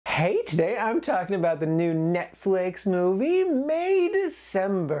Hey, today I'm talking about the new Netflix movie, May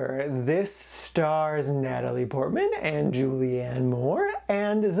December. This stars Natalie Portman and Julianne Moore,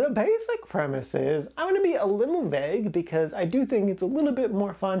 and the basic premise is, I'm going to be a little vague because I do think it's a little bit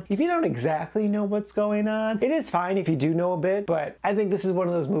more fun if you don't exactly know what's going on. It is fine if you do know a bit, but I think this is one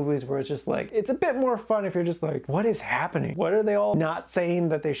of those movies where it's just like, it's a bit more fun if you're just like, what is happening? What are they all not saying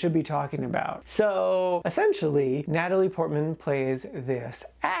that they should be talking about? So, essentially, Natalie Portman plays this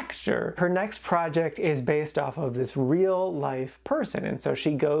actor. Her next project is based off of this real life person, and so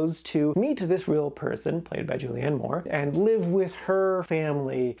she goes to meet this real person, played by Julianne Moore, and live with her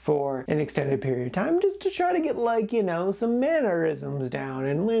family for an extended period of time just to try to get, like, you know, some mannerisms down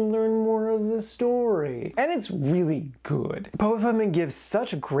and learn more of the story. And it's really good. Both women give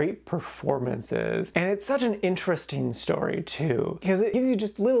such great performances, and it's such an interesting story too, because it gives you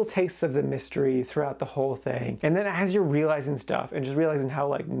just little tastes of the mystery throughout the whole thing, and then as you're realizing stuff and just realizing how,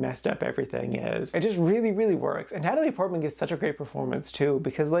 like, messed up everything is, it just really works. And Natalie Portman gives such a great performance too,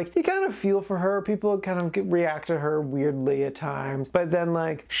 because, like, you kind of feel for her. People kind of react to her weirdly at times, but then,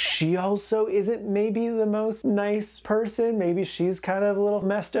 like, she also isn't maybe the most nice person. Maybe she's kind of a little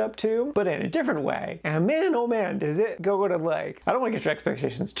messed up too, but in a different way. And man, oh man, does it go to, like, I don't want to get your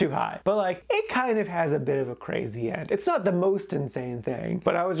expectations too high, but, like, it kind of has a bit of a crazy end. It's not the most insane thing,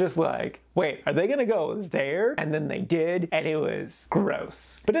 but I was just like, wait, are they gonna go there? And then they did, and it was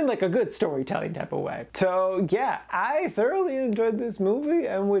gross, but in, like, a good storytelling type of way. So yeah, I thoroughly enjoyed this movie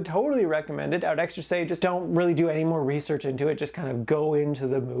and would totally recommend it. I would extra say just don't really do any more research into it. Just kind of go into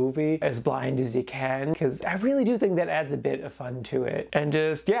the movie as blind as you can, because I really do think that adds a bit of fun to it. And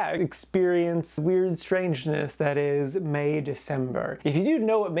just, yeah, experience weird strangeness that is May December. If you do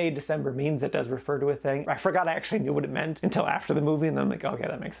know what May December means, that does refer to a thing. I forgot I actually knew what it meant until after the movie, and then I'm like, okay,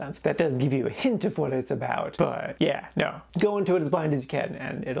 that makes sense. That does give you a hint of what it's about. But yeah, no, go into it as blind as you can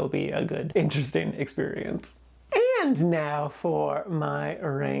and it'll be a good, interesting experience. And now for my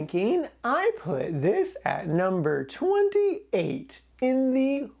ranking. I put this at number 28 in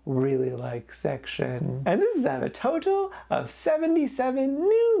the really like section. And this is out of a total of 77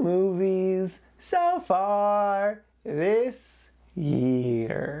 new movies so far this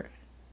year.